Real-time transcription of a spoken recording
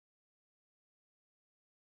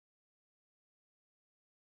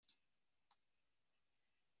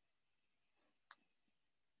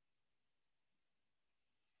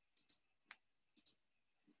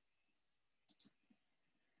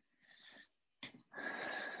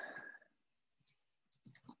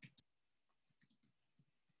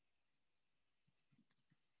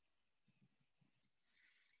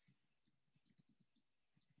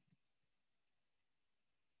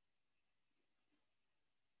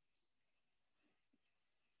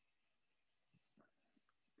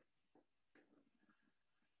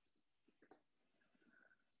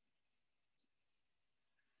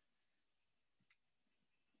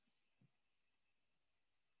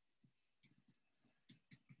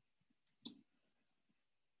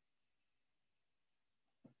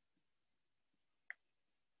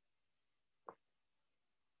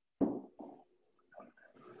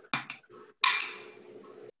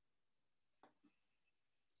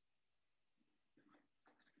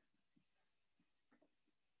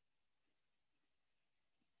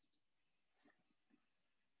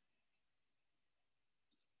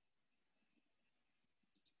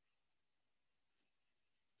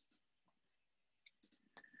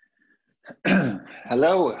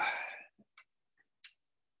Hello.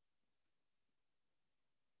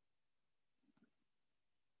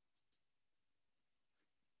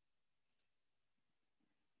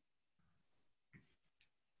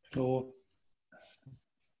 Hello.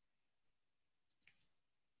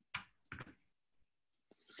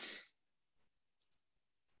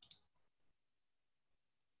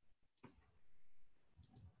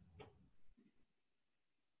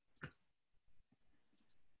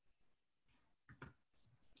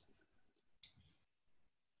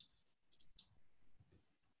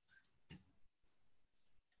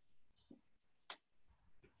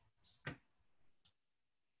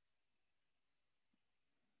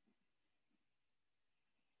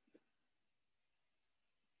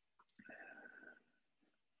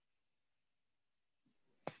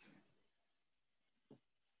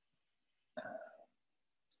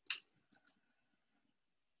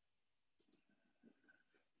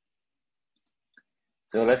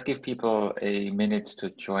 So let's give people a minute to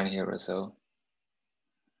join here or so.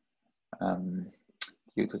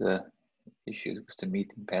 Due to the issues with the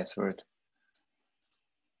meeting password.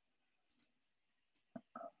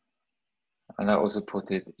 And I also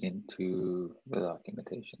put it into the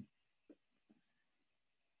documentation.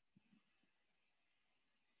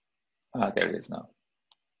 There it is now.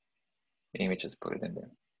 Amy just put it in there.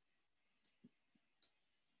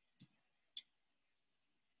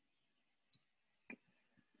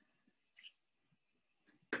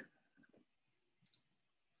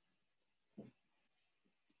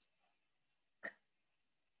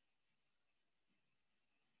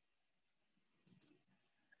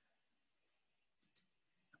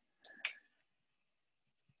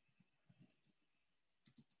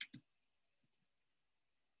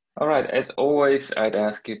 All right, as always, I'd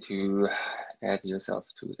ask you to add yourself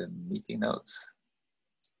to the meeting notes.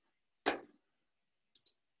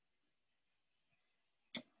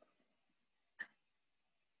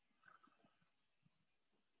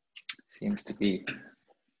 Seems to be.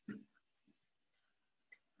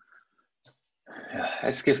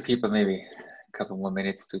 Let's give people maybe a couple more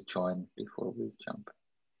minutes to join before we jump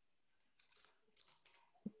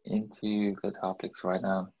into the topics right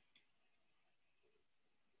now.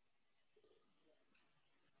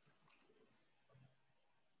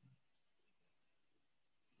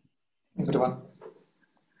 Everyone.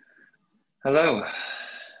 Hello.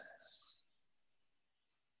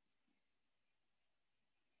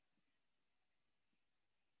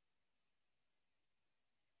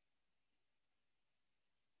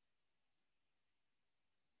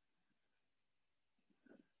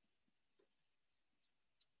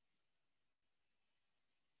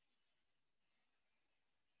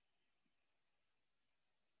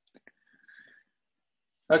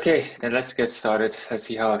 Okay, then let's get started. Let's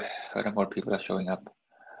see how more people are showing up.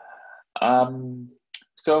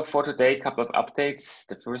 So for today, a couple of updates.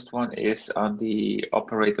 The first one is on the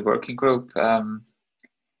operator working group. When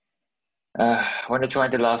I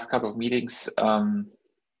joined the last couple of meetings,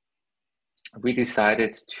 we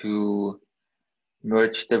decided to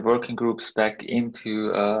merge the working groups back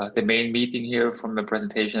into the main meeting here from a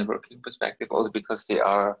presentation and working perspective, also because they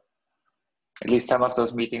are, at least some of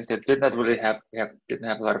those meetings that did not really didn't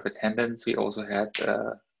have a lot of attendance. We also had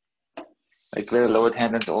like very low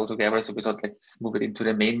attendance altogether, so we thought let's move it into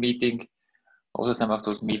the main meeting. Also, some of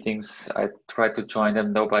those meetings, I tried to join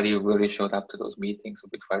them. Nobody really showed up to those meetings. So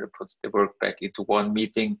we try to put the work back into one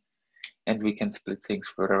meeting and we can split things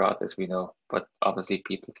further out as we know. But obviously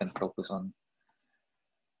people can focus on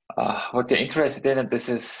what they're interested in. And this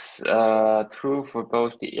is true for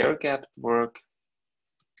both the air-gapped work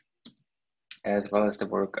as well as the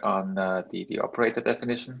work on the operator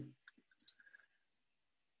definition.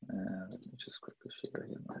 Let me just quickly share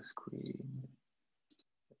here my screen.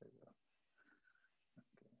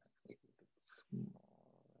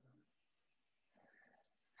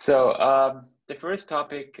 So the first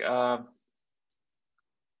topic I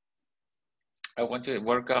want to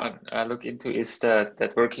look into is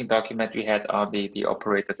that working document we had on the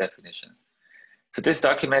operator definition. So this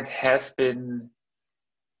document has been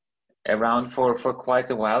around for quite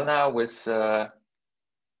a while now with,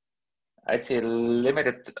 I'd say,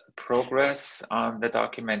 limited progress on the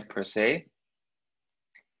document per se.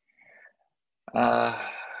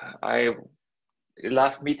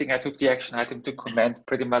 Last meeting, I took the action item to comment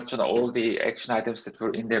pretty much on all the action items that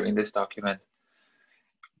were in there in this document.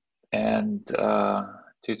 And to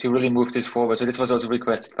really move this forward. So this was also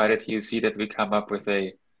requested by the TUC that we come up with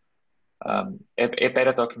a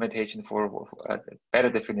better documentation for a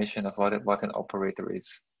better definition of what an operator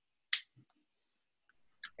is.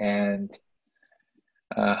 And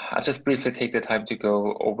I'll just briefly take the time to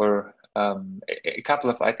go over a couple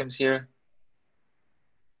of items here.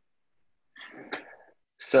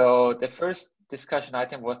 So the first discussion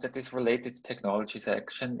item was that this related technology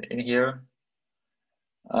section in here.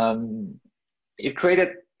 It created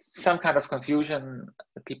some kind of confusion.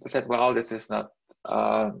 People said, well, this is not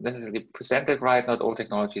necessarily presented right. Not all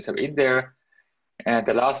technologies are in there. And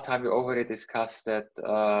the last time we already discussed that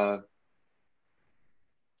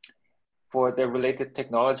for the related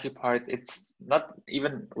technology part, it's not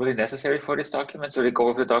even really necessary for this document. So the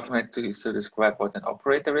goal of the document is to describe what an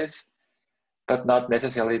operator is, but not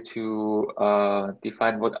necessarily to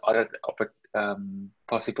define what other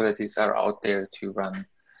possibilities are out there to run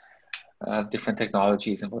different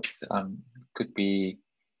technologies and what could be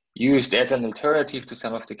used as an alternative to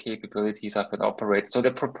some of the capabilities of an operator. So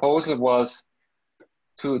the proposal was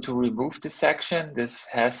to remove this section. This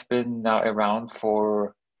has been now around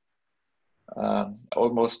for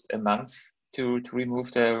almost a month to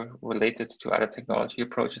remove the related to other technology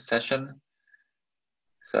approaches session.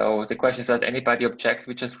 So the question is, does anybody object?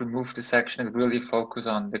 We just remove the section and really focus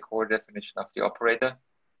on the core definition of the operator.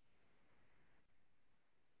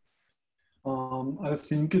 I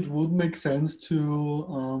think it would make sense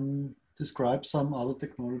to describe some other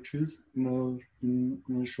technologies in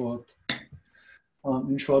short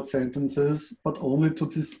sentences, but only to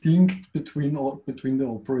distinct between the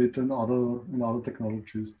operator and other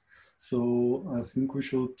technologies. So I think we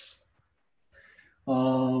should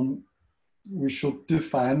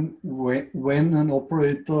define when an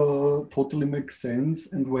operator totally makes sense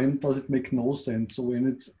and when does it make no sense. So when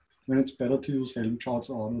it's better to use Helm charts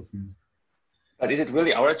or other things. But is it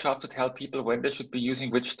really our job to tell people when they should be using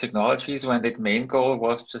which technologies when the main goal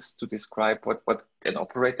was just to describe what an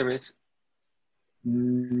operator is?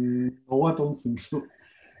 No, I don't think so.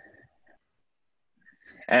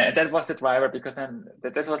 And that was the driver, because then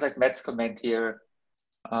this was like Matt's comment here.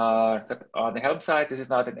 On the Helm side, this is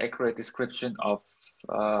not an accurate description of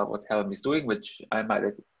what Helm is doing, which I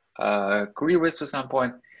might agree with to some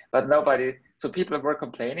point, but so people were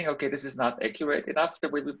complaining, okay, this is not accurate enough the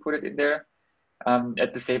way we put it in there.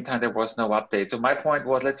 At the same time, there was no update. So my point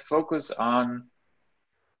was, let's focus on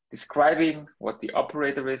describing what the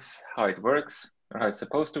operator is, how it works, or how it's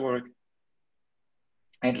supposed to work,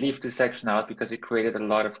 and leave this section out because it created a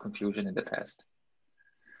lot of confusion in the past.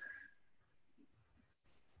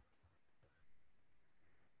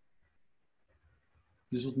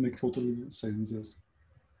 This would make total sense, yes.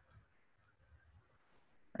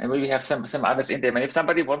 And we have some others in there. And if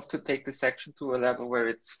somebody wants to take the section to a level where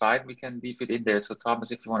it's fine, we can leave it in there. So Thomas,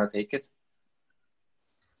 if you want to take it.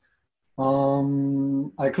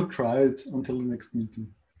 I could try it until the next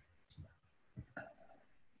meeting.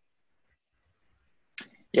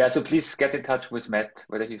 Yeah, so please get in touch with Matt,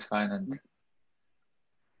 whether he's fine, and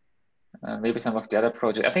maybe some of the other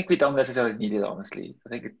projects. I think we don't necessarily need it, honestly. I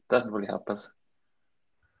think it doesn't really help us.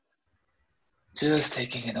 Just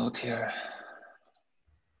taking a note here.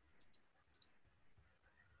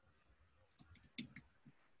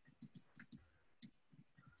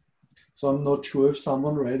 So I'm not sure if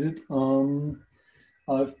someone read it.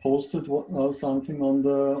 I've posted something on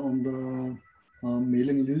the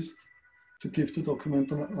mailing list to give the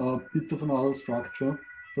document a bit of another structure,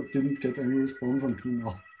 but didn't get any response until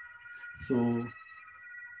now. So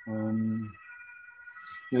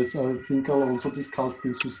yes, I think I'll also discuss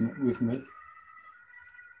this with Matt.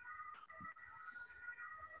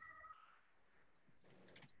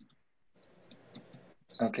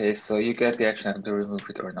 Okay, so you get the action item to remove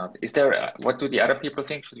it or not. Is there, what do the other people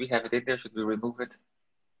think? Should we have it in there? Should we remove it?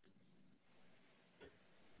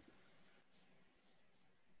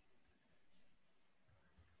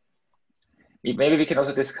 Maybe we can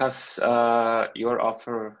also discuss your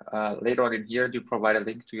offer later on in here. Do provide a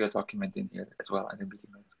link to your document in here as well in the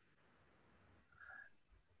meeting notes.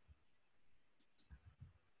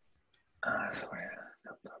 Sorry,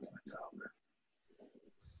 documents over.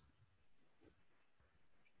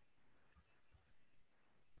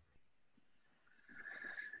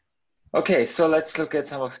 Okay, so let's look at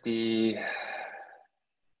some of the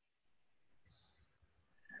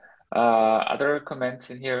other comments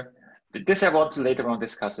in here. This I want to later on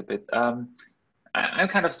discuss a bit. I'm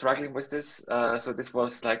kind of struggling with this. So this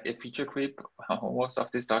was like a feature creep almost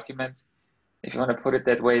of this document. If you want to put it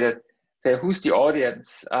that way, that say who's the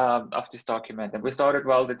audience of this document. And we started,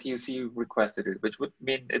 well, the TUC requested it, which would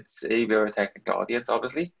mean it's a very technical audience,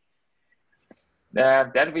 obviously.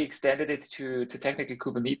 Then we extended it to technical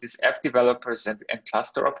Kubernetes app developers and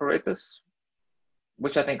cluster operators,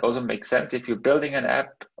 which I think also makes sense. If you're building an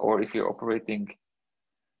app or if you're operating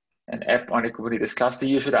an app on a Kubernetes cluster,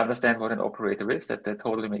 you should understand what an operator is. That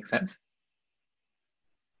totally makes sense.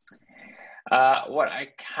 What I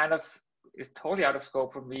kind of is totally out of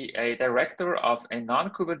scope for me, a director of a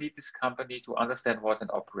non-Kubernetes company to understand what an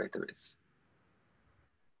operator is.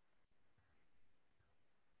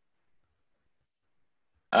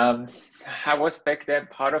 I was back then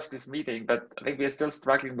part of this meeting, but I think we are still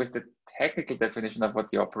struggling with the technical definition of what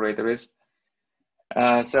the operator is.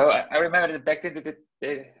 So I remember that back then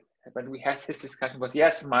when we had this discussion was,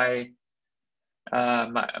 yes, my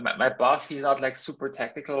boss, he's not like super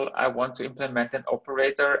technical. I want to implement an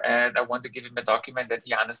operator and I want to give him a document that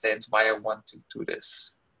he understands why I want to do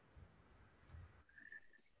this.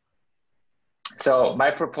 So my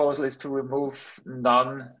proposal is to remove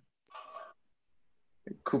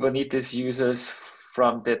non-Kubernetes users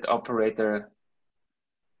from that operator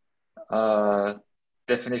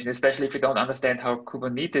definition, especially if you don't understand how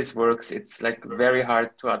Kubernetes works. It's like very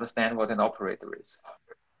hard to understand what an operator is.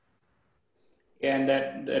 Yeah, and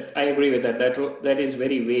that I agree with that. That is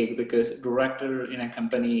very vague because director in a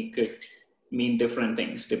company could mean different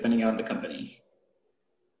things depending on the company.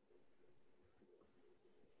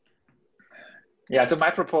 Yeah, so my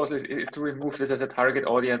proposal is to remove this as a target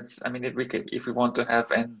audience. I mean, if we want to have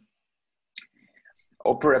an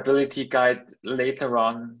operability guide later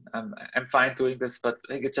on, I'm fine doing this, but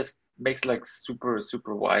I think it just makes like super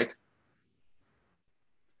wide.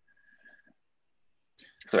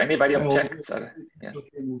 So anybody objects? Yeah.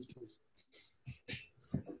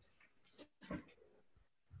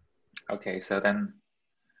 Okay, so then.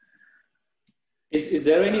 Is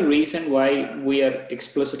there any reason why we are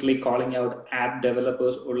explicitly calling out app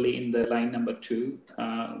developers only in the line number 2?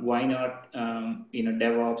 Why not,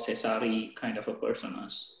 DevOps, SRE kind of a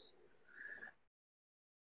personas?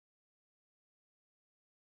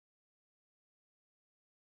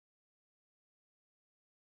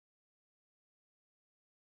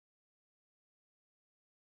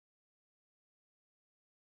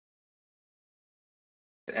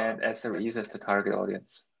 And SREs as the target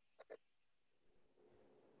audience.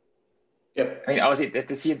 Yep. I mean, obviously, the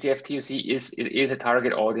CNCF TUC is a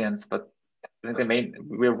target audience, but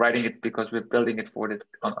we're writing it because we're building it for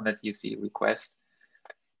on the TUC request.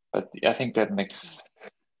 But I think that makes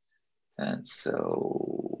sense.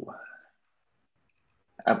 So,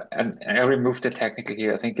 and I removed the technical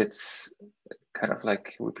here. I think it's kind of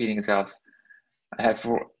like repeating itself. I have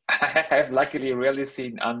luckily rarely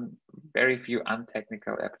seen very few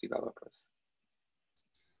untechnical app developers.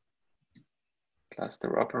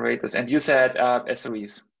 Cluster operators, and you said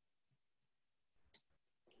SREs.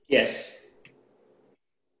 Yes.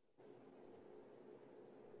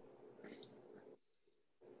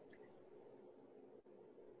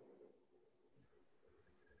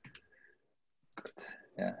 Good.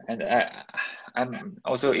 Yeah, and I'm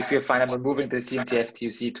also, if you're fine, I'm removing the CNCF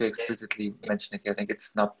TUC to explicitly mention it here. I think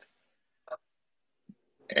it's not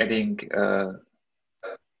adding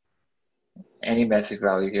any massive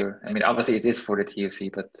value here. I mean, obviously it is for the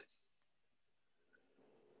TUC, but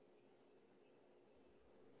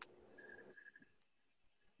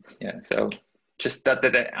yeah, so just that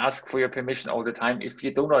I ask for your permission all the time. If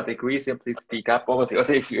you do not agree, simply speak up. Obviously,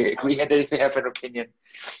 also if you agree and if you have an opinion,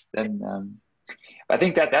 then I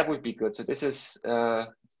think that would be good. So this is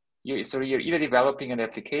you're either developing an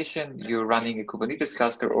application, you're running a Kubernetes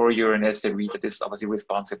cluster, or you're an SRE that is obviously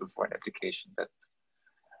responsible for an application that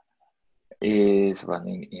is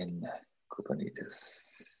running in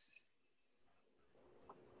Kubernetes.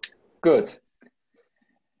 Good.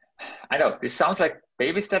 I know this sounds like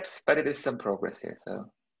baby steps, but it is some progress here.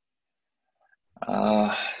 So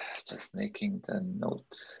just making the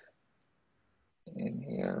note in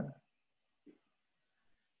here.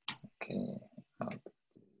 Okay.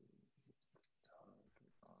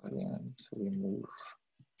 Audience, remove.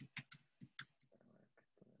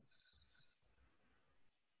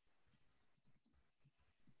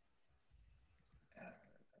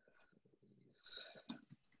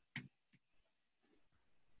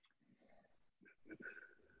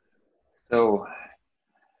 So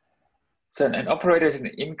an operator is an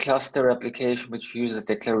in-cluster application which uses a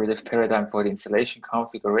declarative paradigm for the installation,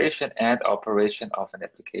 configuration, and operation of an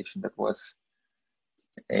application. That was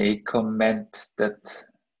a comment that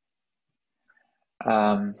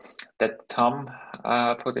that Tom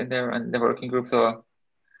put in there in the working group. So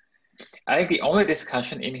I think the only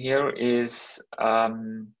discussion in here is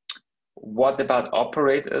what about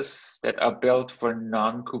operators that are built for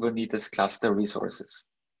non-Kubernetes cluster resources?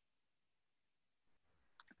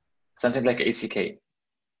 Something like ACK. I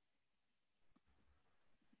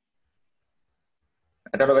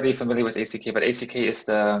don't know whether you're familiar with ACK, but ACK is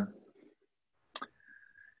the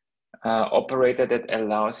operator that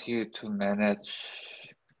allows you to manage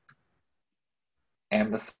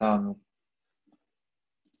Amazon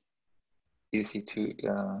EC2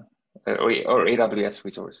 or AWS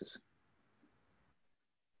resources.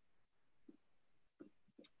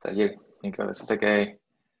 So here you go. This is like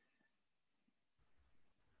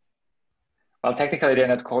well, technically they're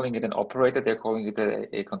not calling it an operator, they're calling it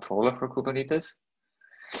a controller for Kubernetes.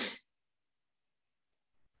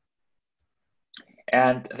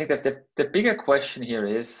 And I think that the bigger question here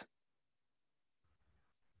is,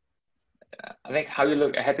 I think how you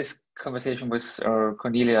look, I had this conversation with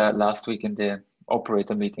Cornelia last week in the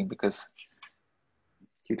operator meeting, because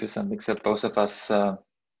due to some mix-up, both of us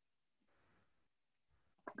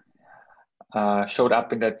showed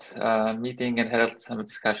up in that meeting and had some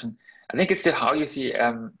discussion. I think it's still how you see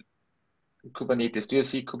Kubernetes. Do you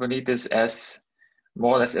see Kubernetes as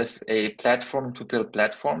more or less as a platform to build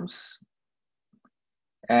platforms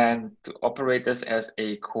and to operators as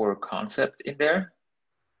a core concept in there?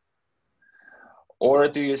 Or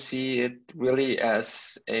do you see it really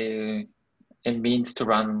as a means to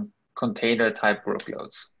run container type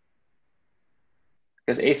workloads?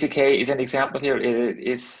 Because ACK is an example here. It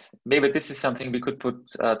is, maybe this is something we could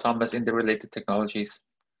put, Thomas, in the related technologies.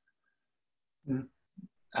 Mm.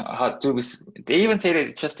 How do we, they even say that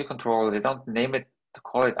it's just a controller. They don't name it to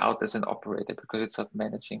call it out as an operator because it's not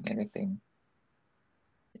managing anything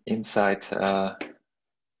inside. I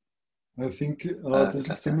think this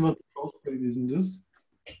is similar to Crossplane, isn't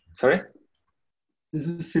it? Sorry? This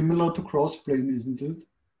is similar to Crossplane, isn't it?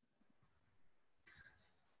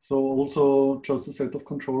 So also just a set of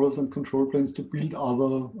controllers and control planes to build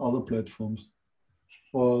other platforms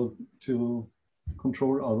or to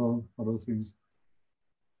control other things.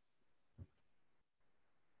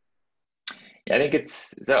 Yeah, I think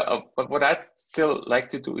it's, so, but what I'd still like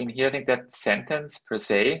to do in here, I think that sentence per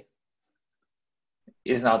se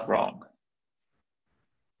is not wrong.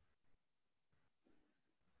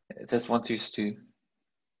 I just want you to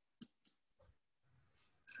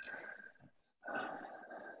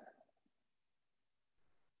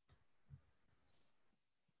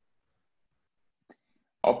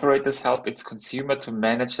operators help its consumer to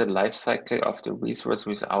manage the life cycle of the resource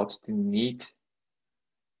without the need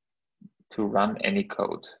to run any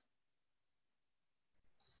code.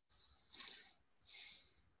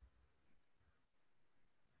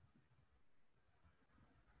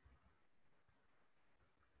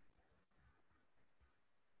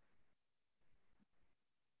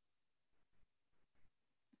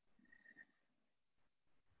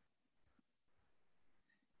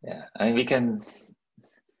 Yeah, I mean, we can,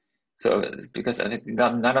 so because I think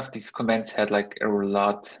none of these comments had like a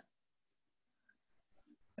lot.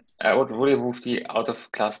 I would really move the out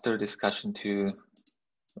of cluster discussion to,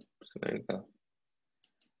 so there you go.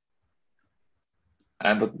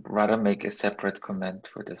 I would rather make a separate comment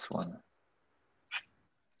for this one.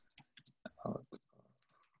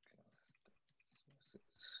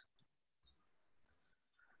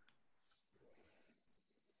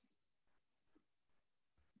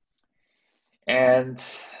 And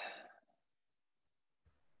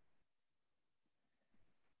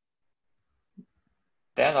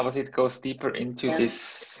then obviously it goes deeper into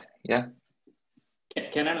this, yeah.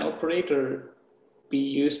 Can an operator be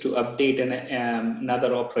used to update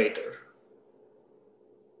another operator?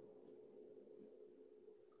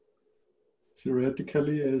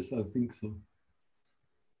 Theoretically, yes, I think so.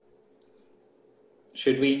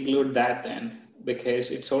 Should we include that then?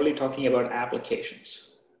 Because it's only talking about applications.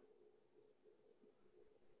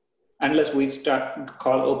 Unless we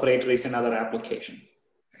call operator is another application.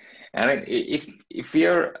 I mean, if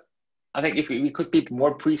we're, I think if we could be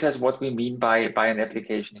more precise what we mean by an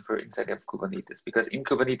application if we're inside of Kubernetes, because in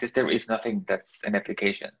Kubernetes there is nothing that's an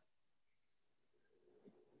application.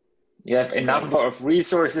 You have a number of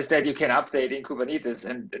resources that you can update in Kubernetes,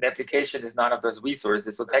 and an application is none of those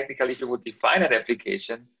resources. So technically, if you would define an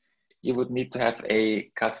application, you would need to have a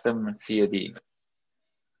custom COD.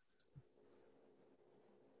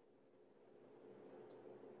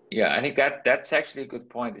 Yeah, I think that's actually a good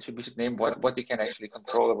point. We should name what you can actually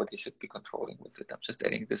control or what you should be controlling with it. I'm just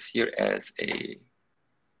adding this here as a,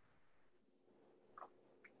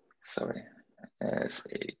 sorry, as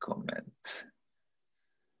a comment.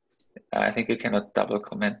 I think you cannot double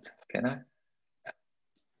comment, can I?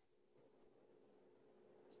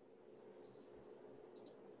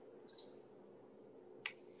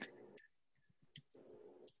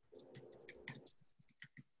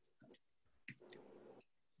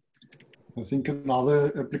 I think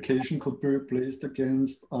another application could be replaced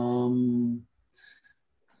against a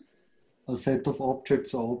set of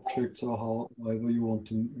objects or however you want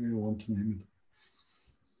to name it.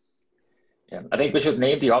 Yeah, I think we should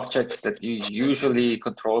name the objects that you usually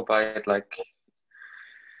control by it, like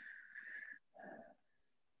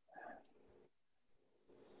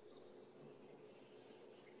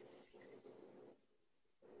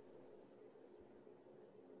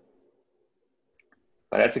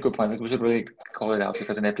But that's a good point. We should really call it out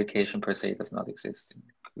because an application per se does not exist in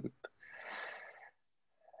group.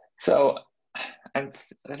 So, and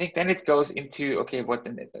I think then it goes into, okay, what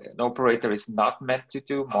an operator is not meant to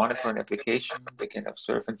do: monitor an application. They can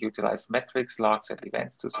observe and utilize metrics, logs, and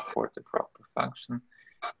events to support the proper function.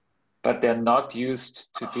 But they're not used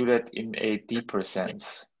to do that in a deeper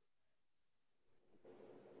sense.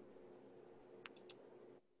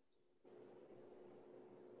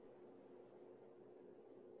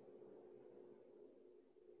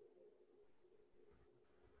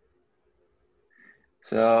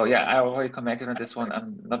 So yeah, I already commented on this one.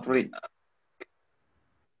 I'm not really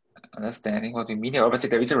understanding what we mean here. Obviously,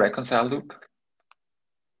 there is a reconcile loop.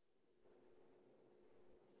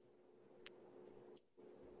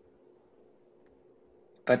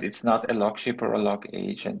 But it's not a log shipper or a log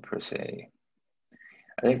agent per se.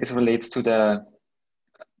 I think this relates to the,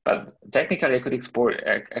 but technically I could export,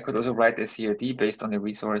 I could also write a CRD based on a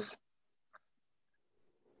resource.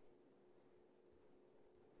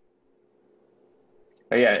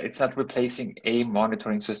 But yeah, it's not replacing a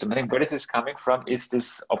monitoring system. I think where this is coming from is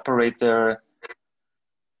this operator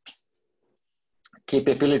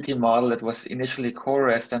capability model that was initially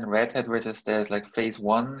CoreREST and Red Hat, versus there's like phase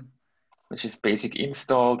one, which is basic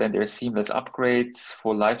install, then there's seamless upgrades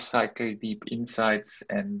for lifecycle, deep insights,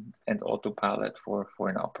 and autopilot for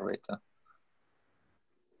an operator.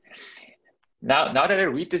 Now that I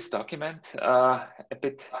read this document a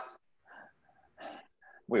bit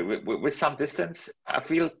with some distance, I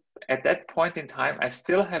feel at that point in time, I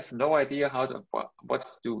still have no idea how to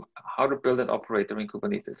how to build an operator in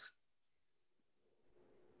Kubernetes.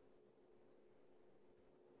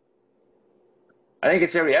 I think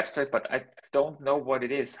it's very abstract, but I don't know what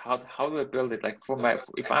it is. How do I build it? Like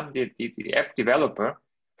if I'm the app developer,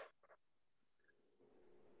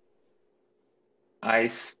 I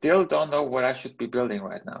still don't know what I should be building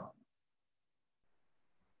right now.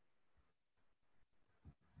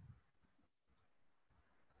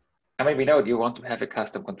 I mean, we know you want to have a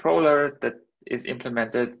custom controller that is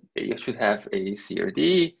implemented. You should have a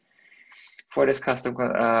CRD for this custom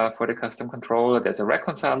controller. There's a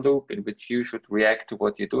reconcile loop in which you should react to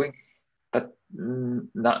what you're doing, but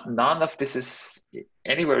none of this is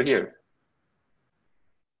anywhere here.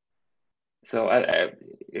 So I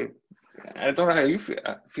don't know how you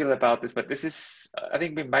feel about this, but this is, I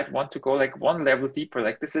think we might want to go like one level deeper.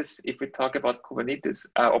 Like this is, if we talk about Kubernetes,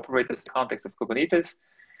 operators context of Kubernetes,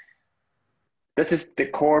 this is the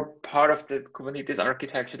core part of the Kubernetes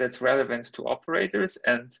architecture that's relevant to operators.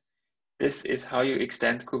 And this is how you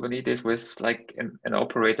extend Kubernetes with like an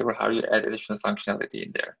operator, or how you add additional functionality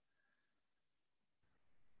in there.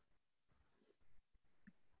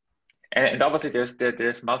 And obviously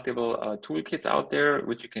there's multiple toolkits out there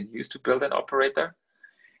which you can use to build an operator.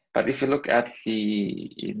 But if you look at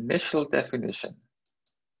the initial definition,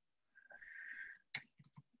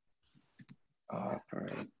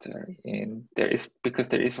 operator because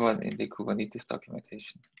there is one in the Kubernetes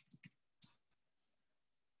documentation.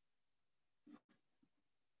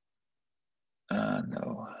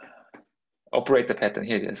 No, operator pattern,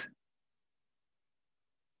 here it is.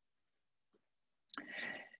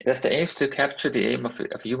 It has the aims to capture the aim of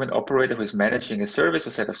a human operator who is managing a service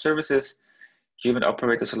or set of services. Human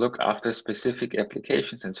operators who look after specific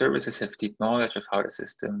applications and services have deep knowledge of how the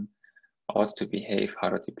system ought to behave, how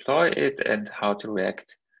to deploy it, and how to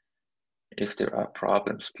react if there are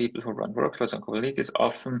problems. People who run workloads on Kubernetes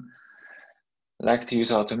often like to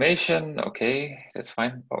use automation. Okay, that's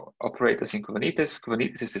fine. Operators in Kubernetes.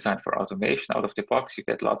 Kubernetes is designed for automation. Out of the box, you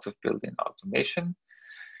get lots of built-in automation.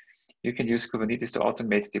 You can use Kubernetes to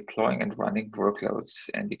automate deploying and running workloads,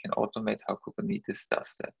 and you can automate how Kubernetes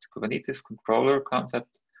does that. Kubernetes controller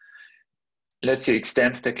concept lets you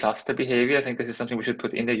extend the cluster behavior. I think this is something we should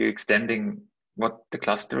put in there. You're extending what the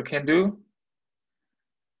cluster can do.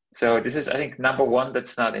 So this is, I think, number one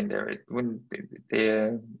that's not in there. When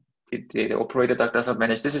the operator that does not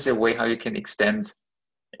manage, this is a way how you can extend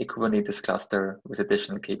a Kubernetes cluster with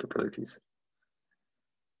additional capabilities.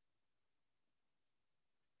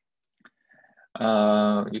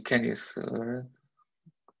 You can use,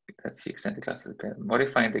 let's see, extend the cluster.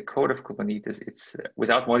 Modifying the code of Kubernetes, it's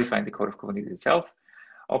without modifying the code of Kubernetes itself.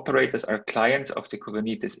 Operators are clients of the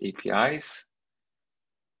Kubernetes APIs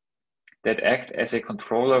that act as a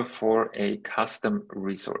controller for a custom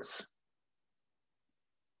resource.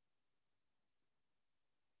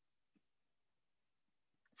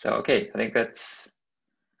 So, okay, I think that's,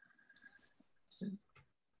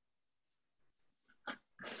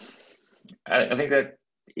 I think that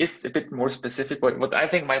is a bit more specific. What I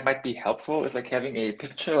think might be helpful is like having a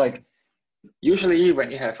picture, like usually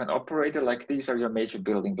when you have an operator, like these are your major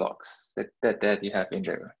building blocks that you have in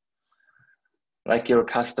there. Like your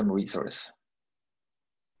custom resource,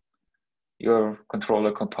 your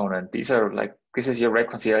controller component. These are like, this is your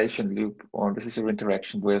reconciliation loop, or this is your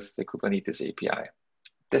interaction with the Kubernetes API.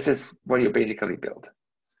 This is what you basically build.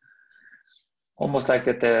 Almost like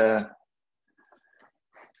that,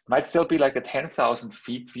 might still be like a 10,000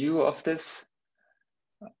 feet view of this,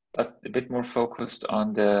 but a bit more focused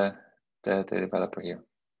on the developer here.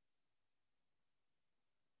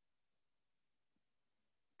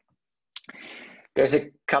 There's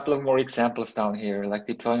a couple of more examples down here, like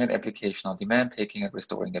deploying an application on demand, taking and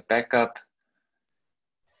restoring a backup,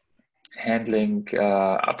 handling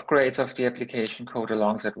upgrades of the application code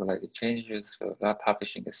alongside related changes,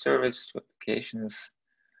 publishing a service to applications,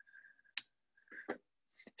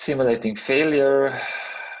 simulating failure,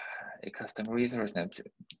 a custom resource.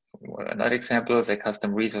 Another example is a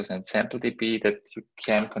custom resource named SampleDB that you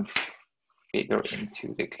can configure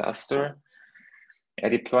into the cluster. A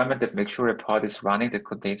deployment that makes sure a pod is running that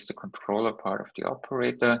contains the controller part of the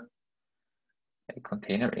operator. A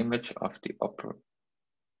container image of the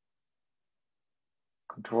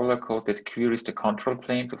controller code that queries the control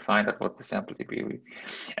plane to find out what the SampleDB.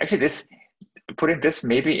 Actually, this putting this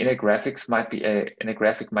maybe in a graphics might be a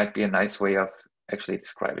graphic might be a nice way of actually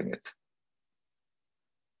describing it.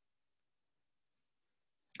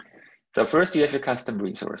 So first you have your custom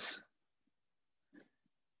resource.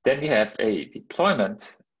 Then you have a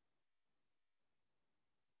deployment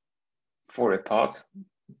for a pod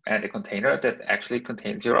and a container that actually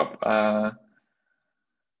contains your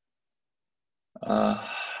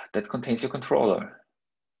controller.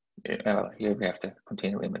 Well, here we have the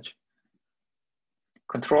container image.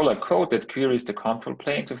 Controller code that queries the control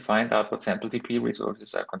plane to find out what SampleDB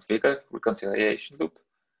resources are configured, reconciliation loop.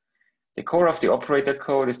 The core of the operator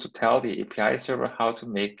code is to tell the API server how to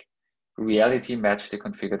make reality match the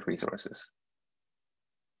configured resources.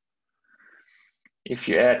 If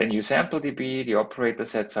you add a new SampleDB, the operator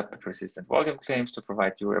sets up a persistent volume claims to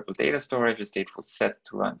provide durable data storage, a stateful set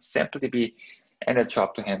to run SampleDB, and a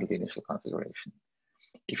job to handle the initial configuration.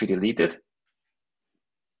 If you delete it,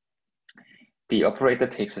 the operator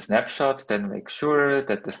takes a snapshot, then makes sure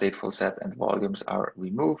that the stateful set and volumes are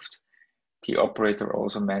removed. The operator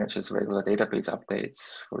also manages regular database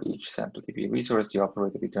updates for each SampleDB resource. The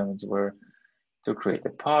operator determines where to create a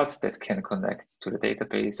pod that can connect to the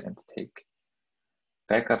database and take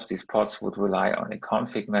backups. These pods would rely on a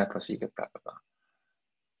config map or secret, blah, blah, blah.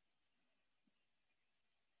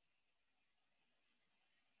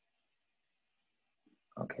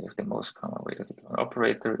 Okay, if the most common way to deploy an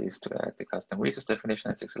operator is to add the custom resource definition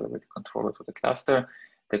and accelerate the controller to the cluster.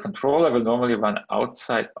 The controller will normally run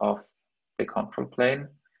outside of the control plane,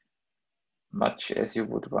 much as you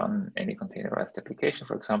would run any containerized application.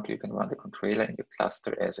 For example, you can run the controller in your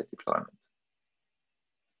cluster as a deployment.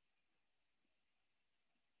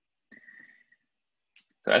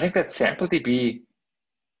 So I think that SampleDB,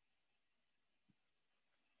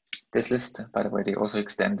 this list, by the way, they also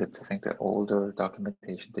extended. I think the older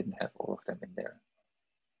documentation didn't have all of them in there.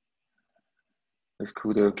 With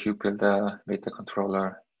CUDA, QBuilder, Meta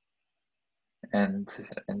Controller, and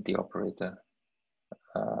the operator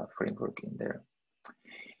framework in there.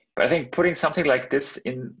 But I think putting something like this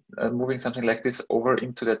in, moving something like this over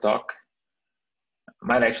into the doc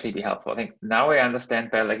might actually be helpful. I think now I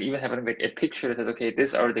understand better, like even having like a picture that says, okay,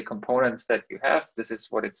 these are the components that you have, this is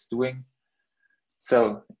what it's doing.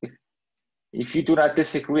 So if you do not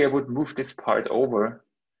disagree, I would move this part over.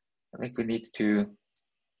 I think we need to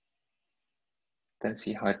then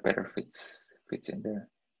see how it better fits in there.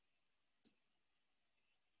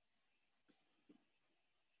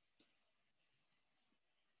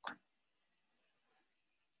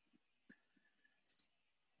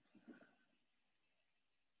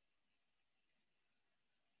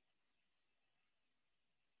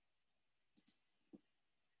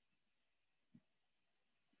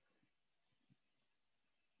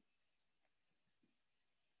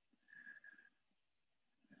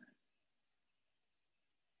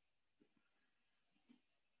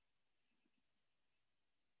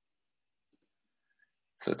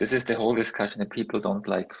 So this is the whole discussion that people don't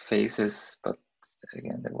like phases, but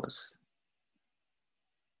again,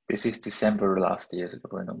 this is December last year, so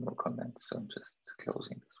there were no more comments, so I'm just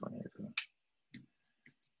closing this one here.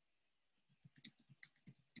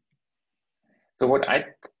 So what I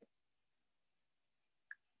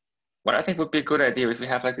think would be a good idea, if we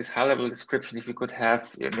have like this high-level description, if you could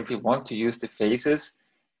have, if you want to use the phases,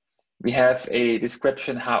 we have a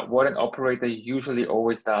description what an operator usually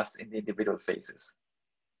always does in the individual phases.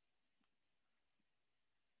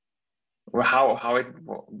 or how it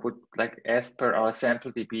would, like, as per our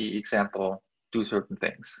sample DB example, do certain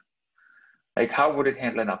things. Like, how would it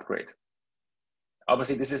handle an upgrade?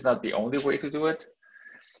 Obviously, this is not the only way to do it,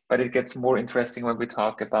 but it gets more interesting when we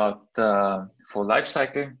talk about full life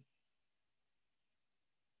cycle,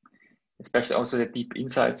 especially also the deep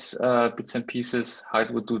insights bits and pieces, how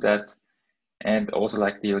it would do that, and also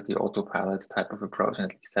like the autopilot type of approach, and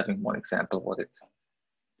at least having one example what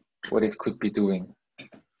it could be doing.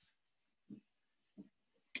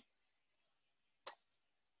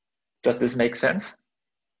 Does this make sense?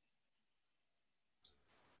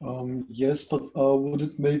 Yes, but would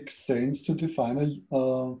it make sense to define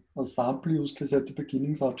a sample use case at the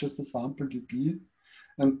beginning, such as the sample DB,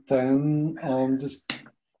 and then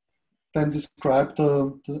describe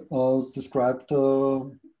the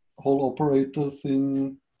whole operator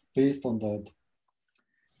thing based on that?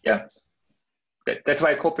 Yeah, that's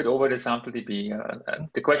why I copied over the sample DB.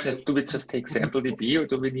 The question is, do we just take sample DB, or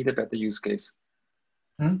do we need a better use case?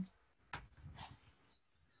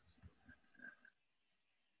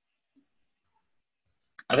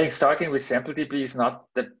 I think starting with sample DB is not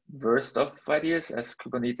the worst of ideas, as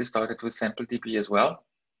Kubernetes started with sample DB as well.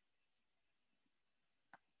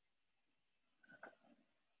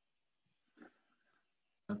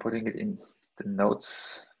 I'm putting it in the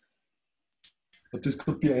notes. But this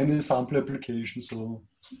could be any sample application, so.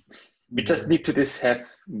 We just need to just have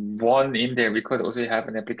one in there. We could also have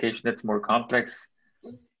an application that's more complex.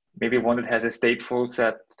 Maybe one that has a stateful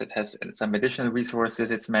set that has some additional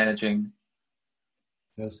resources it's managing.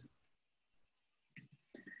 Yes.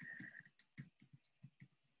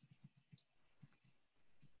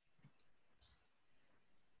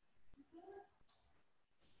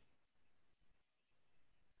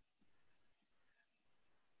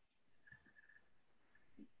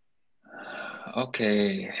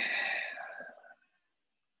 Okay.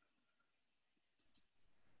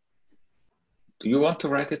 Do you want to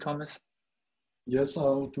write it, Thomas? Yes,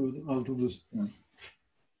 I'll do this.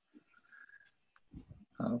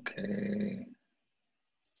 Okay.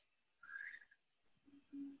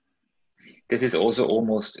 This is also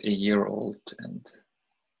almost a year old, and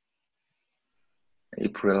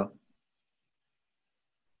April.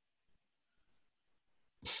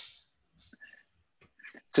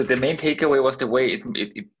 So the main takeaway was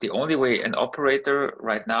the only way an operator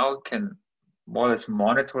right now can more or less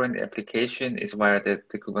monitor an application is via the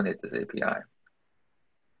Kubernetes API.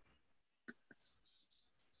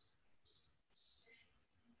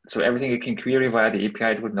 So everything you can query via the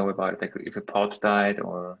API, it would know about it, like if a pod died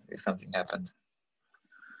or if something happened.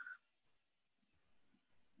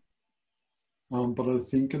 But I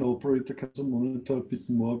think an operator can monitor a bit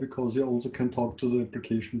more because he also can talk to the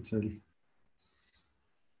application itself.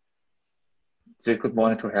 So it could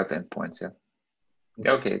monitor health endpoints, yeah. Yes.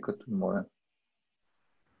 Okay, it could do more.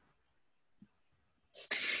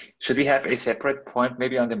 Should we have a separate point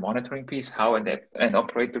maybe on the monitoring piece, how an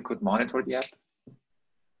operator could monitor the app?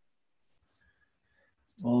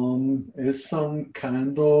 As some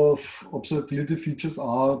kind of observability features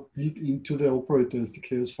are built into the operator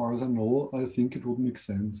SDK, as far as I know, I think it would make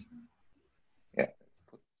sense. Yeah.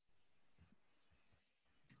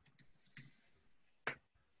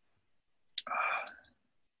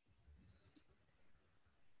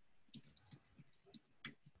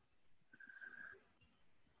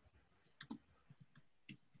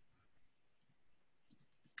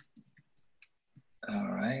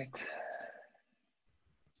 All right.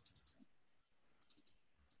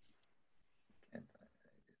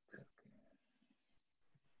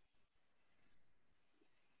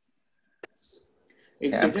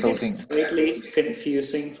 Isn't it slightly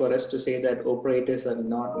confusing for us to say that operators are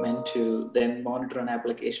not meant to then monitor an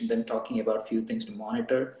application, then talking about few things to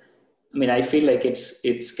monitor? I mean, I feel like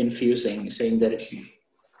it's confusing saying that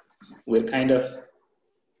we're kind of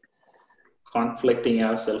conflicting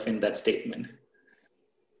ourselves in that statement.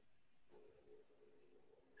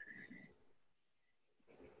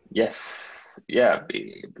 Yes. Yeah.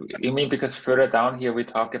 You mean because further down here we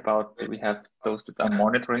talk about that we have those that are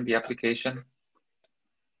monitoring the application?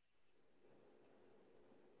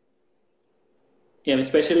 Yeah,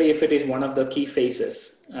 especially if it is one of the key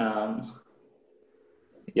phases.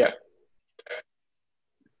 Yeah.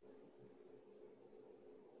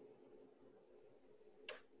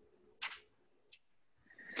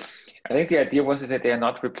 I think the idea was that they are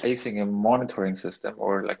not replacing a monitoring system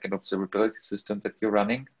or like an observability system that you're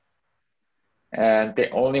running. And they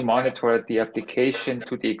only monitor the application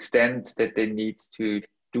to the extent that they need to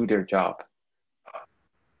do their job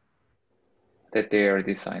that they are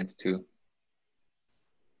designed to.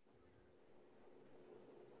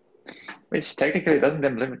 Which technically doesn't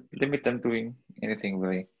limit them doing anything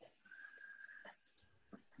really.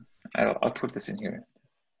 I'll put this in here.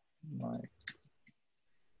 Might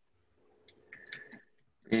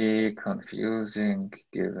be confusing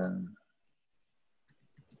given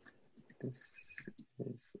this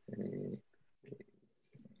is a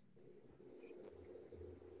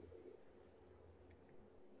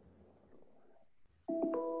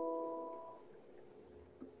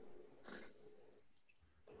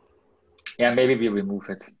yeah, maybe we remove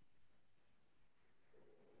it.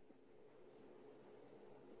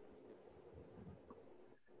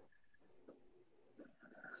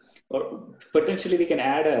 Or potentially we can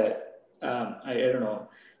add a, I don't know,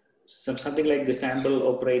 something like the sample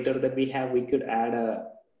operator that we have, we could add a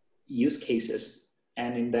use cases.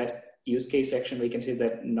 And in that use case section, we can say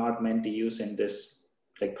that not meant to use in this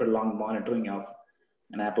like prolonged monitoring of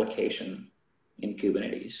an application in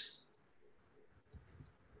Kubernetes.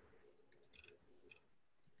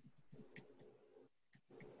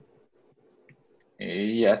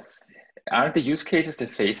 Yes. Aren't the use cases the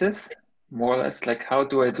phases? More or less, like how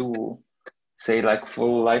do I do, say, like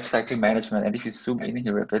full lifecycle management? And if you zoom in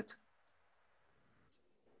here a bit,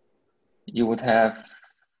 you would have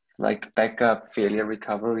like backup, failure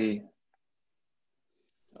recovery.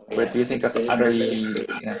 Yeah, What do you think of other?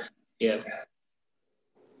 Yeah. Yeah.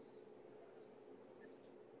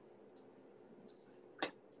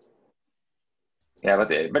 Yeah,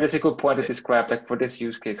 but it's a good point to describe, like for this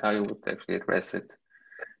use case, how you would actually address it.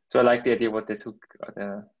 So I like the idea what they took,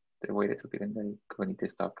 the way they took it in the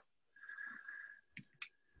Kubernetes talk.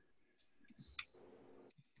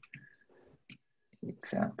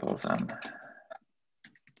 Examples on.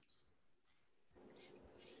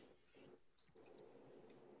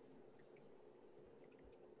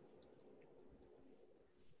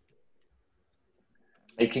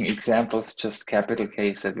 Making examples just capital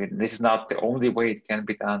case. I mean, this is not the only way it can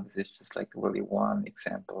be done. This is just like really one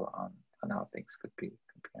example on how things could be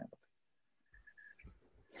handled.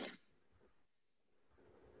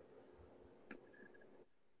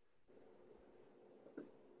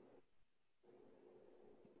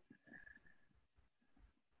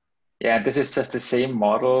 Yeah, this is just the same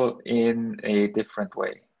model in a different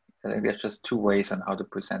way. I think there's just two ways on how to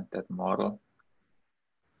present that model.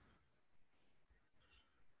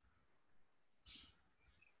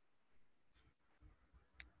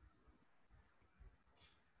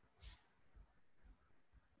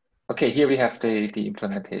 Okay, here we have the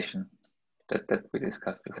implementation that we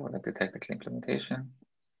discussed before, like the technical implementation.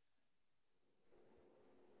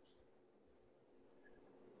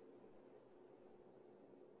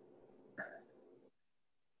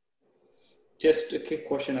 Just a quick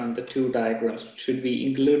question on the two diagrams. Should we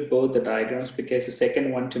include both the diagrams? Because the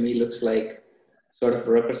second one to me looks like sort of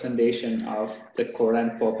a representation of the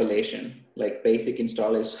current population. Like basic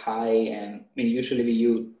install is high, and I mean, usually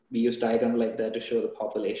we use diagram like that to show the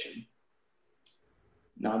population,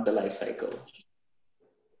 not the life cycle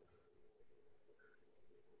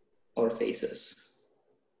or phases.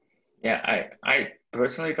 Yeah, I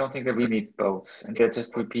personally don't think that we need both, and they're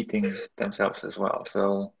just repeating themselves as well.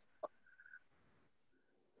 So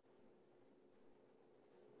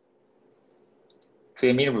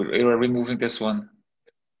you mean we're removing this one?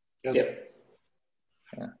 Yes. Yep.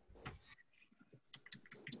 Yeah.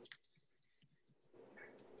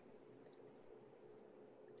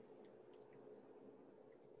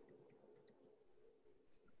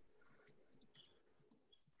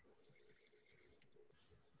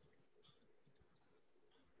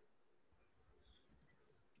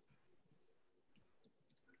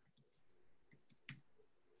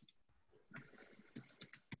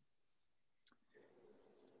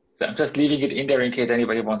 So I'm just leaving it in there in case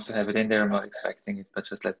anybody wants to have it in there. I'm not expecting it, but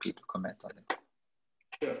just let people comment on it.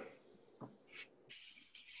 Sure.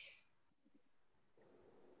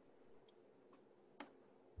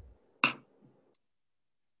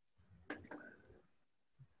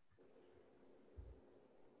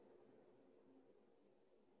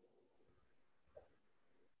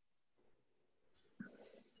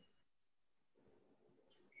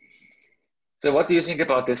 So what do you think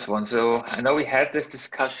about this one? So I know we had this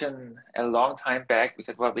discussion a long time back. We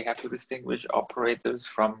said, well, we have to distinguish operators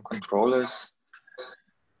from controllers.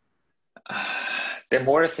 The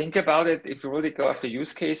more I think about it, if you really go after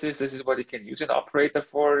use cases, this is what you can use an operator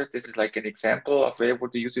for. This is like an example of able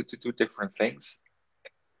to use it to do different things.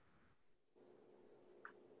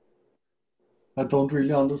 I don't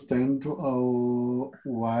really understand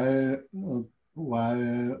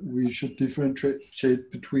why we should differentiate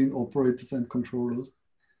between operators and controllers,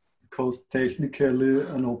 because technically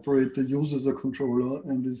an operator uses a controller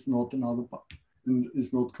and is not another and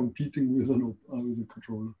is not competing with a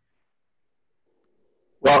controller.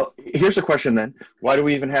 Well, here's a question then. Why do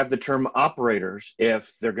we even have the term operators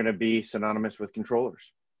if they're going to be synonymous with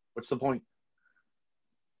controllers? What's the point?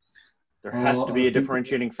 There has to be a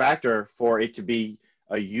differentiating factor for it to be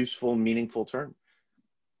a useful, meaningful term.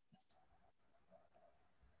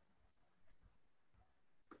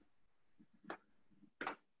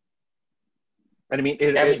 And I mean,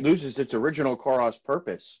 it loses its original Koros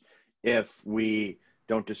purpose if we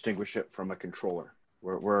don't distinguish it from a controller.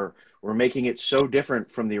 We're making it so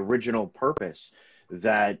different from the original purpose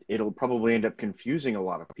that it'll probably end up confusing a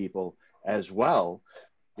lot of people as well,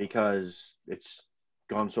 because it's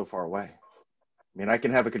gone so far away. I mean, I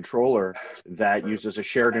can have a controller that uses a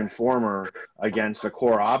shared informer against a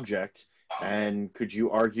core object, and could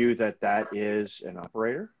you argue that that is an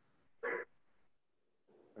operator?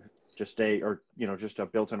 Just a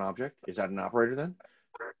built-in object? Is that an operator then?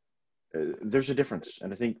 There's a difference,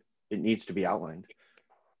 and I think it needs to be outlined.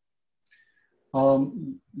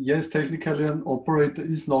 Yes, technically an operator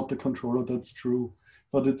is not a controller, that's true.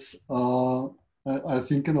 But it's, I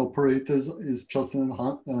think an operator is just an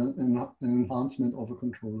enhancement of a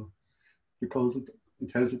controller because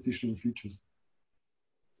it has additional features.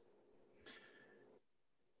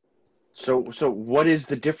 So what is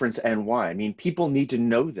the difference and why? I mean, people need to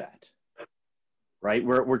know that, right?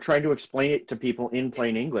 We're trying to explain it to people in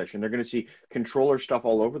plain English, and they're going to see controller stuff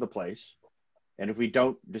all over the place. And if we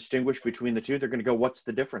don't distinguish between the two, they're going to go, what's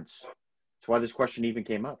the difference? That's why this question even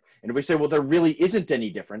came up. And if we say, well, there really isn't any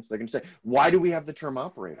difference, they're going to say, why do we have the term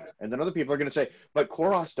operator? And then other people are going to say, but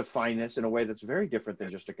Koros defined this in a way that's very different than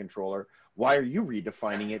just a controller. Why are you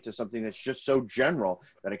redefining it to something that's just so general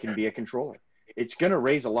that it can be a controller? It's going to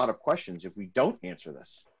raise a lot of questions if we don't answer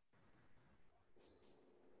this.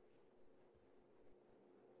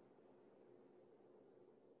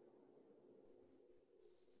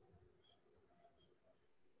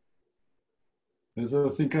 Yes, I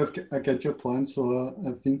think I get your point, so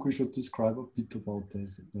I think we should describe a bit about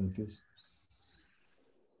this.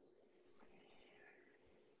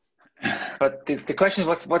 But the question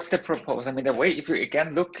is, what's the proposal? I mean, the way, if you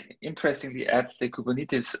again look interestingly at the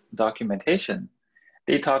Kubernetes documentation,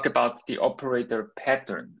 they talk about the operator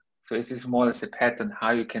pattern. So is this more or less a pattern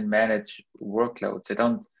how you can manage workloads?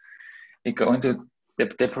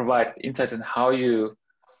 They provide insights on how you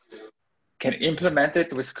can implement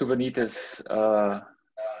it with Kubernetes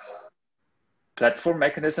platform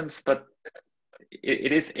mechanisms, but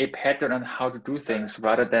it is a pattern on how to do things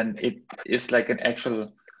rather than it is like an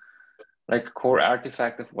actual core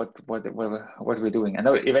artifact of what we're doing. I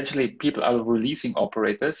know eventually people are releasing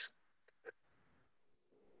operators,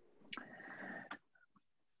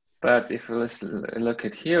 but if you look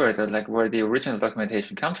at here at like where the original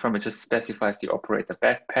documentation comes from, it just specifies the operator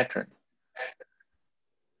pattern.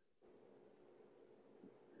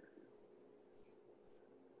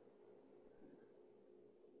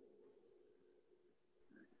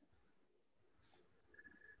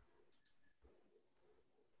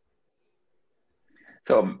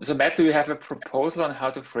 So Matt, do you have a proposal on how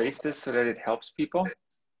to phrase this so that it helps people?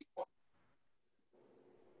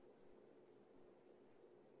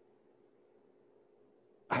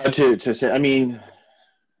 How to say, I mean,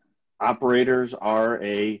 operators are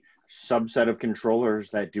a subset of controllers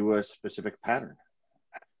that do a specific pattern.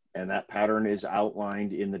 And that pattern is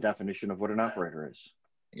outlined in the definition of what an operator is.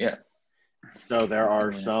 Yeah. So there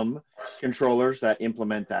are some controllers that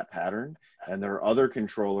implement that pattern, and there are other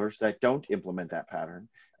controllers that don't implement that pattern.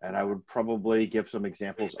 And I would probably give some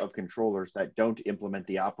examples of controllers that don't implement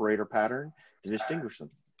the operator pattern to distinguish them.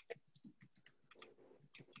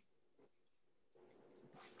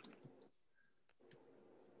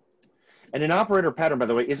 And an operator pattern, by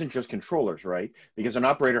the way, isn't just controllers, right? Because an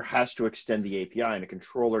operator has to extend the API, and a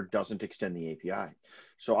controller doesn't extend the API.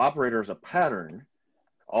 So operator as a pattern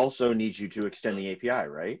also needs you to extend the API,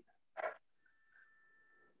 right?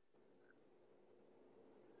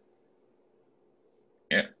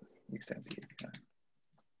 Yeah, extend the API.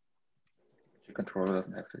 Your controller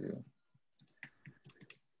doesn't have to do.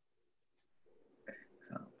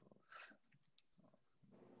 Examples.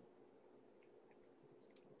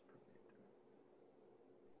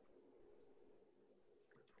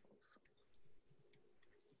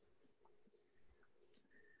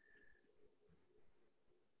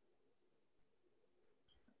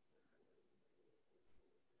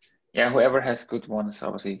 Yeah, whoever has good ones,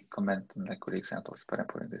 obviously comment on like good examples, but I'm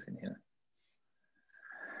putting this in here.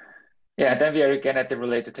 Yeah, then we are again at the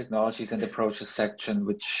related technologies and approaches section,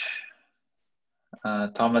 which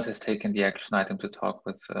Thomas has taken the action item to talk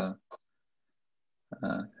with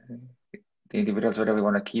the individuals, whether we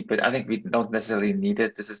want to keep it. I think we don't necessarily need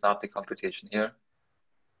it. This is not the computation here.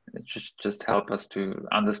 It should just help us to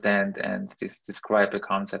understand and describe a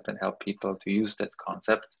concept and help people to use that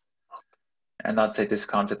concept, and not say this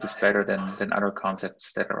concept is better than other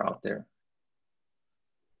concepts that are out there.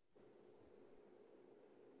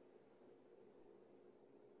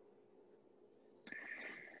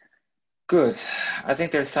 Good. I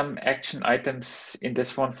think there's some action items in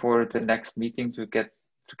this one for the next meeting to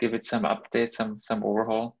give it some update, some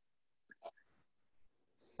overhaul.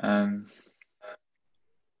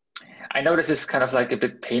 I know this is kind of like a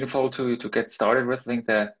bit painful to get started with. I think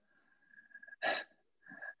that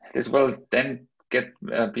this will then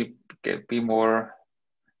be more,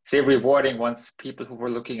 say, rewarding once people who were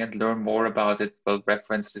looking and learn more about it will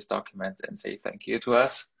reference this document and say thank you to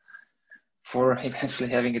us for eventually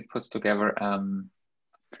having it put together.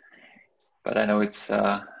 But I know it's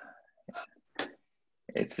a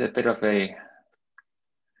bit of a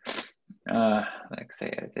like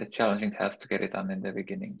say a challenging task to get it done in the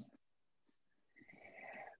beginning.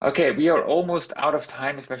 Okay, we are almost out of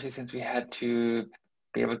time, especially since we had to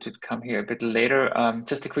be able to come here a bit later.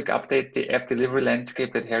 Just a quick update: the app delivery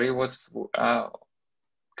landscape that Harry was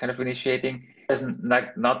kind of initiating has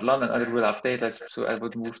not another real update. So I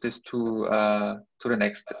would move this to the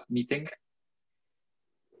next meeting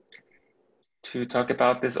to talk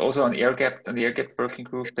about this. Also on the air gap working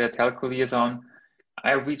group, the telco liaison.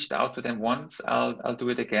 I reached out to them once. I'll do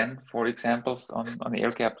it again for examples on air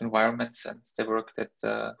gapped environments and the work that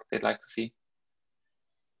they'd like to see.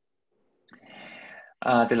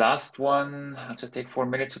 The last one, I'll just take 4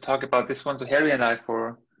 minutes to talk about this one. So Harry and I,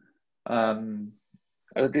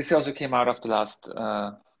 this also came out of the last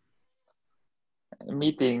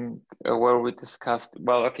meeting where we discussed,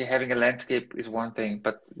 well, okay, having a landscape is one thing,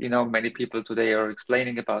 but many people today are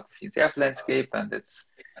explaining about the CNCF landscape, and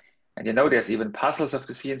there's even puzzles of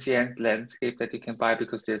the CNCF landscape that you can buy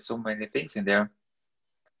because there's so many things in there.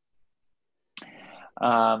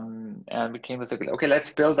 And we came with, okay,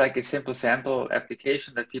 let's build like a simple sample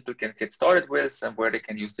application that people can get started with, and where they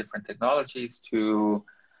can use different technologies to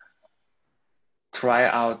try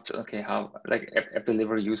out, okay, how like app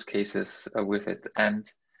delivery use cases with it. And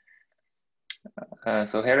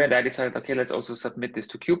so Harry and I decided, okay, let's also submit this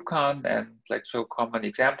to KubeCon and like show common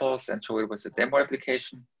examples and show it was a demo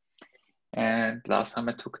application. And last time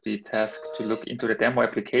I took the task to look into the demo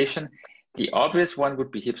application. The obvious one would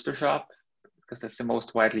be Hipster Shop, because that's the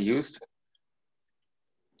most widely used.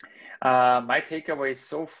 My takeaway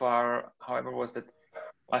so far, however, was that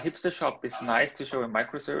while Hipster Shop is nice to show a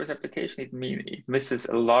microservice application, it misses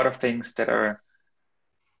a lot of things that are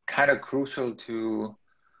kind of crucial to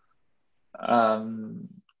a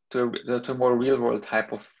more real-world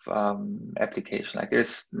type of application. Like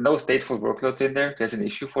there's no stateful workloads in there. There's an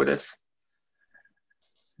issue for this.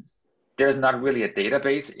 There's not really a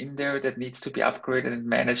database in there that needs to be upgraded and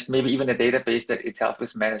managed. Maybe even a database that itself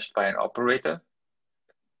is managed by an operator.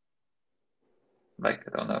 Like,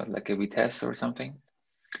 I don't know, like a Vitesse or something.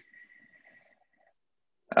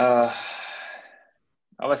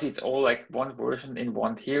 Obviously, it's all like one version in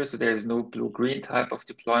one tier, so there is no blue-green type of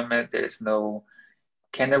deployment. There is no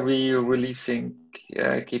canary releasing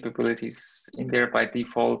capabilities in there by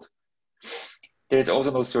default. There's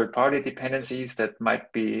also no third-party dependencies that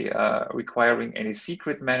might be requiring any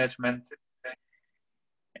secret management.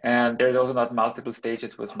 And there's also not multiple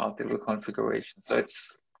stages with multiple configurations. So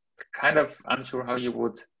it's kind of unsure how you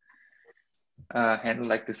would handle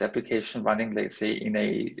like this application running, let's say, in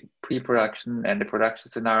a pre-production and a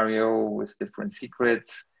production scenario with different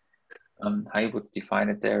secrets, how you would define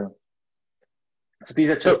it there. So these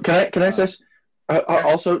are just. So can I say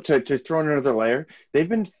also to throw in another layer? They've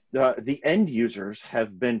been the end users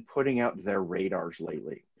have been putting out their radars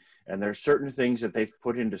lately, and there's certain things that they've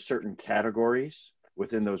put into certain categories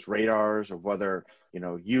within those radars of whether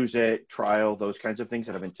use it, trial, those kinds of things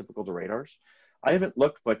that have been typical to radars. I haven't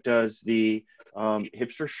looked, but does the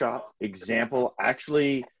Hipster Shop example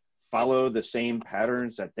actually follow the same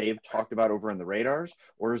patterns that they've talked about over in the radars,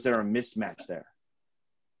 or is there a mismatch there?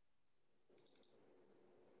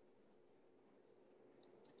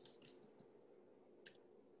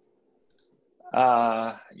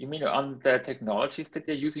 You mean on the technologies that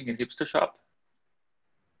they're using in Hipster Shop?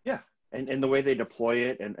 Yeah, and the way they deploy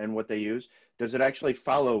it and what they use, does it actually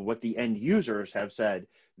follow what the end users have said?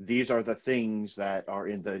 These are the things that are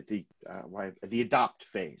in the adopt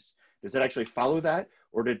phase. Does it actually follow that,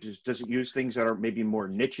 or does it use things that are maybe more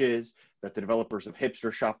niches that the developers of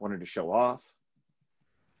Hipster Shop wanted to show off?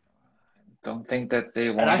 I don't think that they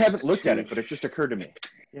want. And I haven't looked at it, but it just occurred to me.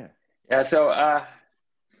 Yeah. Yeah. So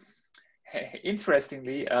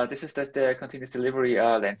interestingly, this is just the continuous delivery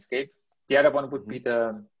landscape. The other one would be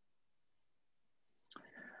the,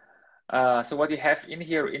 so what you have in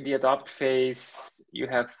here in the adopt phase, you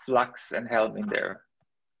have Flux and Helm in there.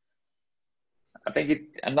 I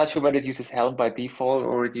think I'm not sure whether it uses Helm by default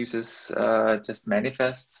or it uses just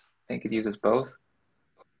manifests. I think it uses both.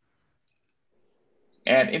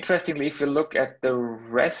 And interestingly, if you look at the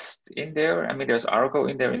rest in there, I mean, there's Argo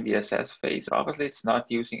in there in the assess phase. Obviously, it's not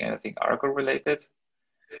using anything Argo related.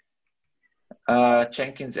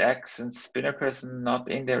 Jenkins X and Spinnaker's not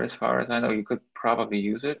in there as far as I know. You could probably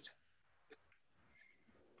use it.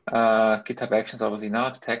 GitHub Actions, obviously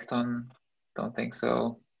not. Tecton, don't think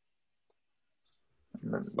so.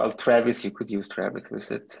 Well, Travis, you could use Travis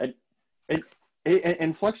with it.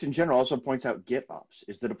 And Flux in general also points out GitOps.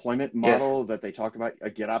 Is the deployment model that they talk about a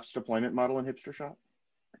GitOps deployment model in Hipster Shop?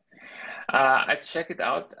 I check it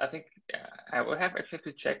out. I think I would have actually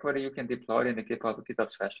to check whether you can deploy it in the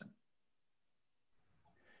GitOps fashion.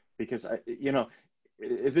 Because you know,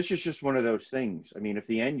 if this is just one of those things, I mean, if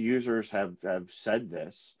the end users have said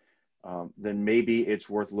this, then maybe it's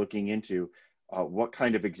worth looking into what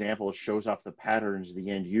kind of example shows off the patterns the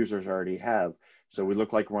end users already have. So we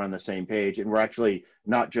look like we're on the same page, and we're actually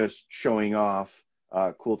not just showing off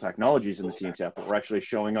cool technologies in the CNCF, but we're actually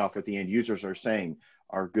showing off what the end users are saying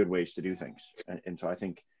are good ways to do things. And so I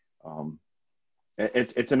think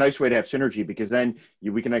it's a nice way to have synergy, because then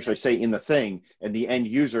we can actually say in the thing, and the end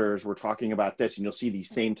users were talking about this, and you'll see these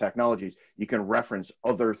same technologies. You can reference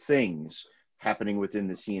other things happening within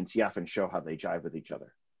the CNCF and show how they jive with each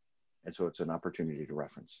other. And so it's an opportunity to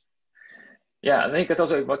reference. Yeah, I think that's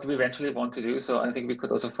also what we eventually want to do. So I think we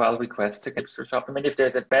could also file requests to Hipster Shop. I mean, if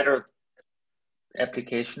there's a better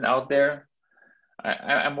application out there,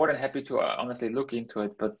 I'm more than happy to honestly look into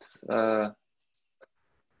it. But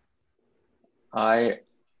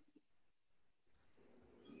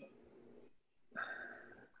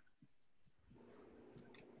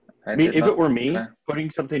I mean, if it were me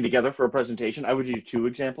putting something together for a presentation, I would do 2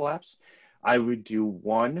 example apps. I would do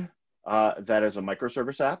one that is a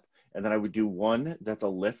microservice app, and then I would do one that's a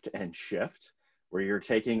lift and shift, where you're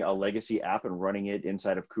taking a legacy app and running it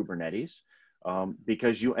inside of Kubernetes,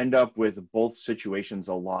 because you end up with both situations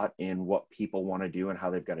a lot in what people want to do and how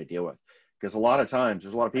they've got to deal with. Because a lot of times,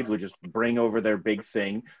 there's a lot of people who just bring over their big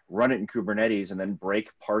thing, run it in Kubernetes, and then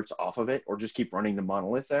break parts off of it, or just keep running the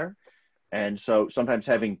monolith there. And so sometimes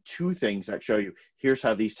having 2 things that show you, here's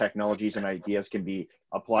how these technologies and ideas can be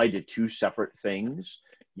applied to 2 separate things.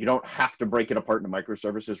 You don't have to break it apart into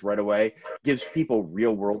microservices right away. Gives people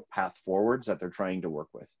real world path forwards that they're trying to work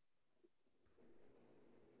with.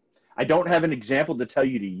 I don't have an example to tell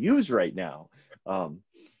you to use right now. I'm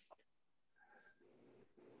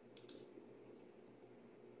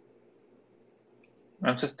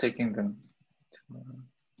just taking them.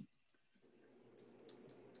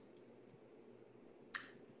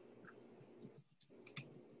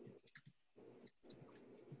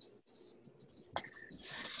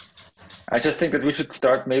 I just think that we should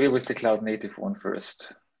start maybe with the cloud native one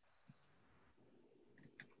first.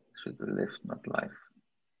 Should be live, not live.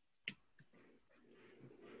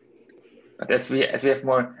 But as we have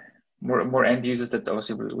more end users, that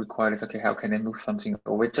also require is, okay, how can I move something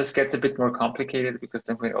over? It just gets a bit more complicated, because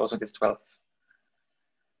then we also this 12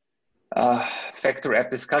 factor app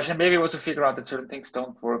discussion. Maybe also figure out that certain things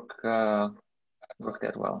don't work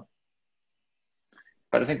that well.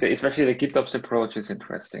 But I think that especially the GitOps approach is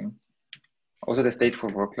interesting. Also the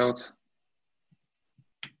stateful workloads.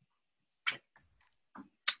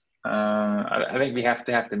 I think we have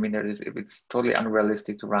to have them in there. If it's totally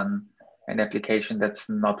unrealistic to run an application that's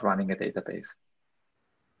not running a database.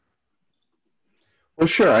 Well,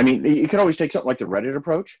 sure. I mean, you can always take something like the Reddit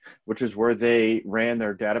approach, which is where they ran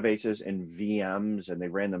their databases in VMs and they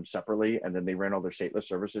ran them separately, and then they ran all their stateless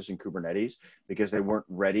services in Kubernetes because they weren't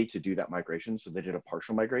ready to do that migration. So they did a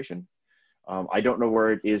partial migration. I don't know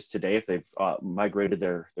where it is today, if they've migrated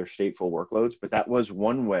their stateful workloads, but that was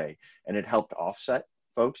one way, and it helped offset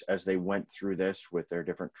folks as they went through this with their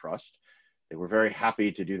different trust. They were very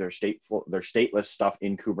happy to do their stateless stuff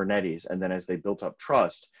in Kubernetes, and then as they built up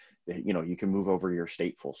trust, you know, you can move over your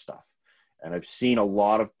stateful stuff. And I've seen a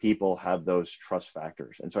lot of people have those trust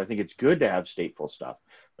factors, and so I think it's good to have stateful stuff,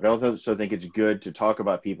 but I also think it's good to talk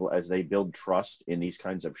about people as they build trust in these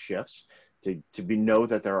kinds of shifts, to know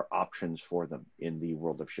that there are options for them in the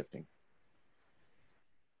world of shifting.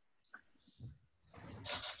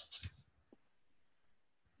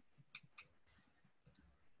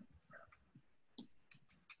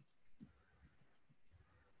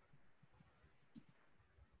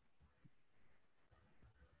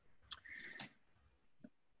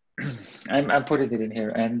 I'm putting it in here.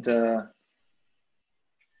 And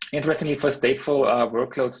interestingly, for stateful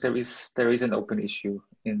workloads, there is an open issue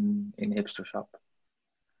in Hipster Shop.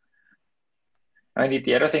 And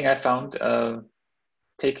the other thing I found,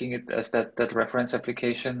 taking it as that reference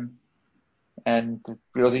application, and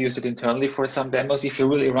we also use it internally for some demos. If you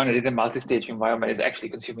really run it in a multi-stage environment, it's actually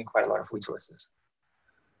consuming quite a lot of resources.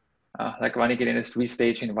 Like running it in a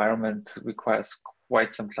 3-stage environment requires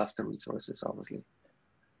quite some cluster resources, obviously.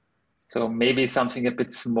 So maybe something a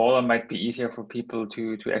bit smaller might be easier for people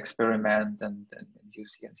to experiment and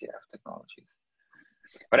use CNCF technologies.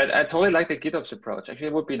 But I totally like the GitOps approach. Actually,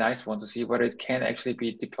 it would be a nice one to see whether it can actually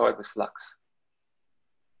be deployed with Flux,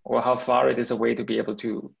 or how far it is away to be able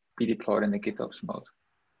to be deployed in the GitOps mode.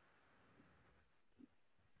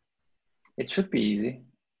 It should be easy.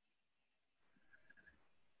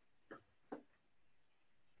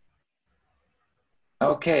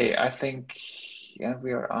 Okay, I think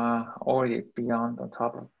we are already beyond on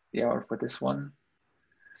top of the hour for this one.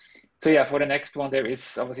 So yeah, for the next one, there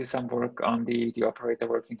is obviously some work on the operator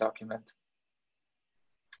working document.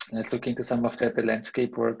 Let's look into some of the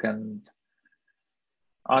landscape work, and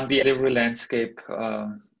on the delivery landscape,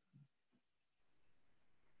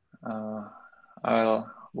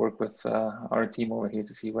 I'll work with our team over here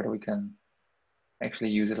to see whether we can actually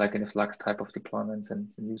use it like in a Flux type of deployments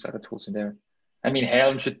and use other tools in there. I mean,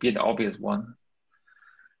 Helm should be an obvious one.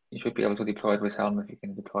 You should be able to deploy it with Helm if you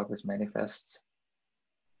can deploy it with manifests.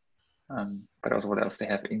 But also what else they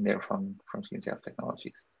have in there from CNCF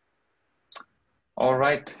Technologies. All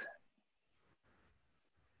right.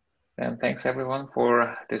 Then thanks everyone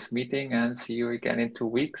for this meeting, and see you again in 2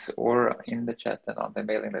 weeks or in the chat and on the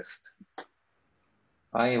mailing list.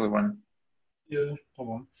 Bye everyone. Yeah,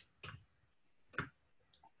 bye-bye.